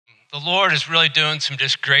The Lord is really doing some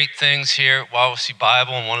just great things here at Wawasee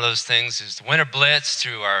Bible, and one of those things is the Winter Blitz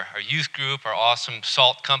through our youth group, our awesome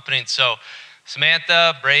SALT company. And so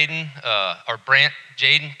Samantha, Braden, or Brant,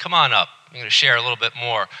 Jaden, come on up. I'm going to share a little bit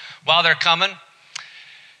more. While they're coming,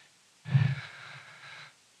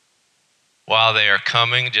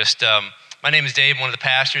 just my name is Dave, one of the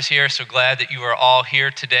pastors here. So glad that you are all here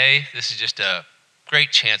today. This is just a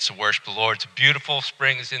great chance to worship the Lord. It's beautiful.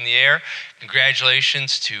 Spring is in the air.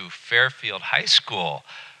 Congratulations to Fairfield High School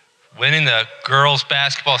winning the girls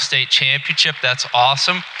basketball state championship. That's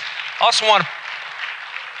awesome. Also want to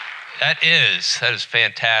That is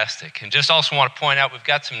fantastic. And just also want to point out we've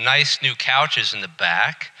got some nice new couches in the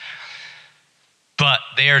back, but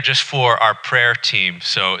they are just for our prayer team.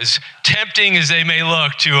 So as tempting as they may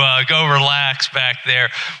look to go relax back there,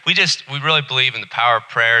 we really believe in the power of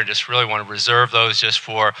prayer and just really want to reserve those just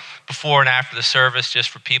for before and after the service, just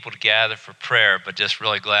for people to gather for prayer, but just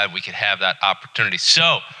really glad we could have that opportunity.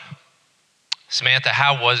 So, Samantha,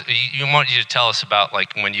 how was it? I want you to tell us about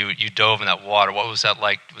like when you dove in that water. What was that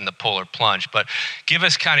like in the polar plunge? But give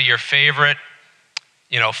us kind of your favorite,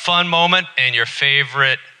 fun moment and your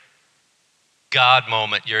favorite God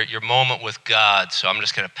moment, your moment with God. So I'm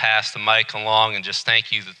just going to pass the mic along and just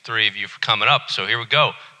thank you, the three of you, for coming up. So here we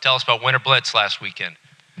go. Tell us about Winter Blitz last weekend.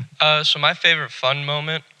 So my favorite fun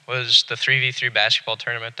moment was the 3v3 basketball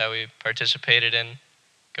tournament that we participated in.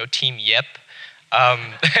 Go Team Yep.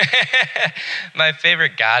 My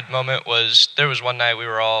favorite God moment was there was one night we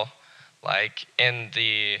were all like in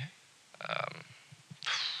the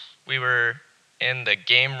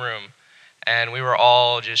game room, and we were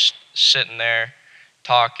all just sitting there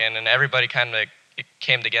talking, and everybody kind of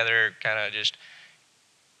came together, kind of just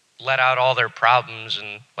let out all their problems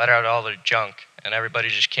and let out all their junk, and everybody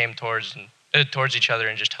just came towards each other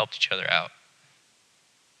and just helped each other out.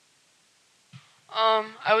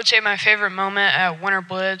 I would say my favorite moment at Winter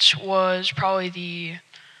Blitz was probably the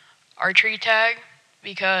archery tag,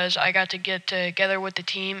 because I got to get together with the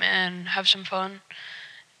team and have some fun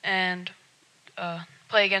and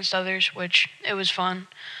play against others, which it was fun.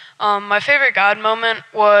 My favorite God moment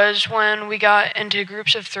was when we got into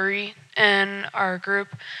groups of 3 in our group,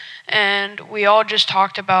 and we all just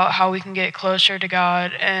talked about how we can get closer to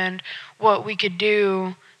God and what we could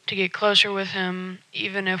do to get closer with Him,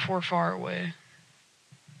 even if we're far away.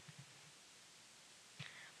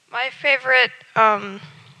 My favorite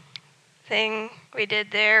thing we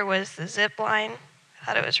did there was the zip line. I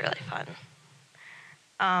thought it was really fun.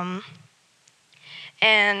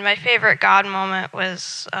 And my favorite God moment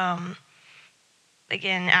was,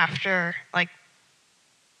 again, after like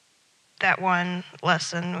that one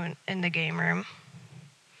lesson in the game room.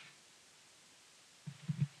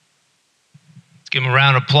 Let's give them a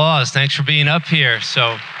round of applause. Thanks for being up here.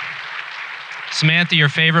 So, Samantha, your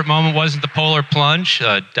favorite moment wasn't the polar plunge,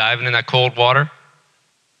 diving in that cold water?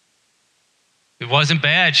 It wasn't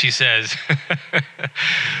bad, she says.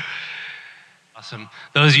 Awesome.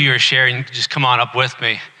 Those of you who are sharing, just come on up with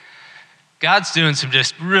me. God's doing some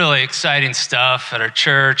just really exciting stuff at our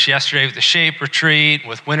church. Yesterday with the Shape Retreat,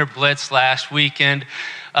 with Winter Blitz last weekend.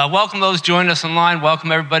 Welcome those joining us online.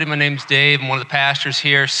 Welcome everybody. My name's Dave. I'm one of the pastors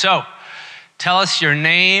here. So, tell us your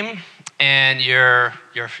name and your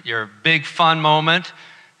big fun moment.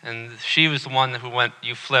 And she was the one who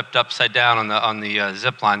you flipped upside down on the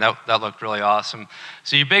zip line. That looked really awesome.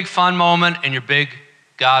 So your big fun moment and your big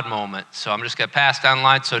God moment. So I'm just gonna pass down the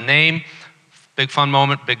line. So name, big fun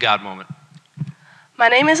moment, big God moment. My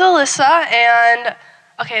name is Alyssa, and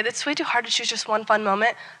okay, that's way too hard to choose just one fun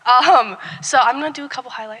moment. So I'm gonna do a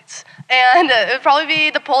couple highlights. And it would probably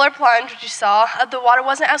be the polar plunge, which you saw. The water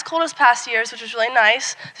wasn't as cold as past years, which was really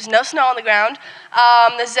nice. There's no snow on the ground.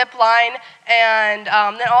 The zip line, and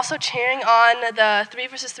then also cheering on the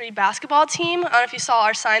 3v3 basketball team. I don't know if you saw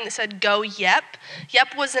our sign that said "Go Yep."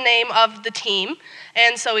 Yep was the name of the team,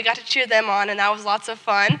 and so we got to cheer them on, and that was lots of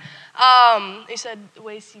fun. You said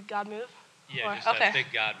ways you God move? Yeah, just a big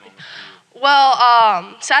God moment for you.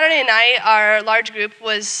 Well, Saturday night, our large group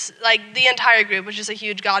was, like, the entire group was just a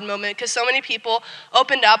huge God moment, because so many people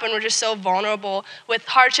opened up and were just so vulnerable with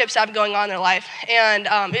hardships that have going on in their life. And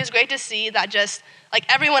it was great to see that just, like,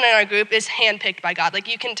 everyone in our group is handpicked by God. Like,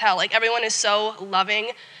 you can tell, like, everyone is so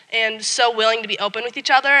loving and so willing to be open with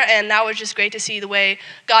each other, and that was just great to see the way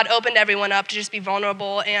God opened everyone up to just be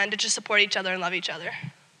vulnerable and to just support each other and love each other.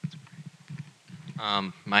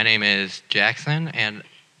 My name is Jackson, and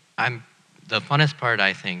the funnest part,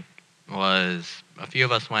 I think, was a few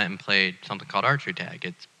of us went and played something called archery tag.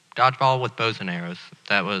 It's dodgeball with bows and arrows.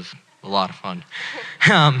 That was a lot of fun.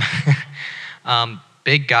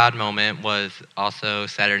 Big God moment was also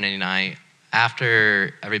Saturday night.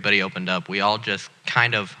 after everybody opened up, we all just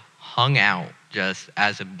kind of hung out just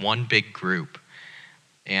as one big group.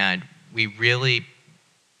 And we really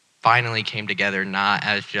finally came together, not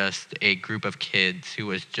as just a group of kids who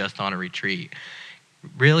was just on a retreat.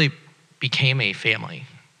 Really became a family.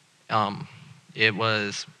 It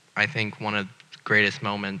was, I think, one of the greatest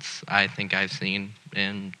moments I think I've seen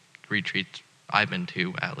in retreats I've been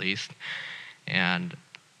to, at least. And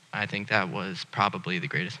I think that was probably the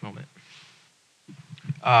greatest moment.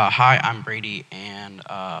 Hi, I'm Brady, and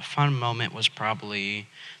a fun moment was probably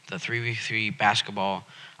the 3v3 basketball.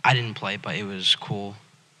 I didn't play, but it was cool.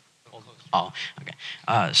 Oh, okay.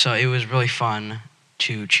 So it was really fun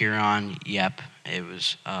to cheer on Yep. It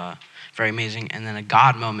was very amazing. And then a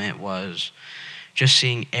God moment was just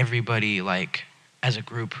seeing everybody, like, as a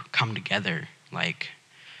group come together. Like,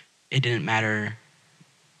 it didn't matter.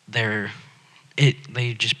 They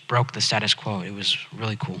just broke the status quo. It was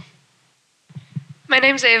really cool. My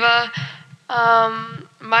name's Ava.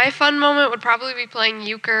 My fun moment would probably be playing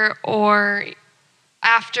euchre or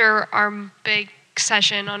after our big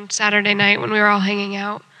session on Saturday night when we were all hanging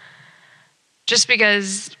out. Just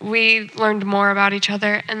because we learned more about each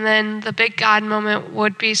other. And then the big God moment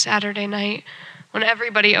would be Saturday night when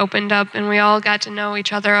everybody opened up and we all got to know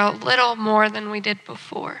each other a little more than we did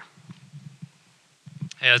before.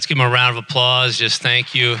 Hey, let's give them a round of applause. Just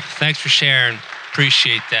thank you. Thanks for sharing.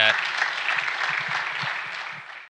 Appreciate that.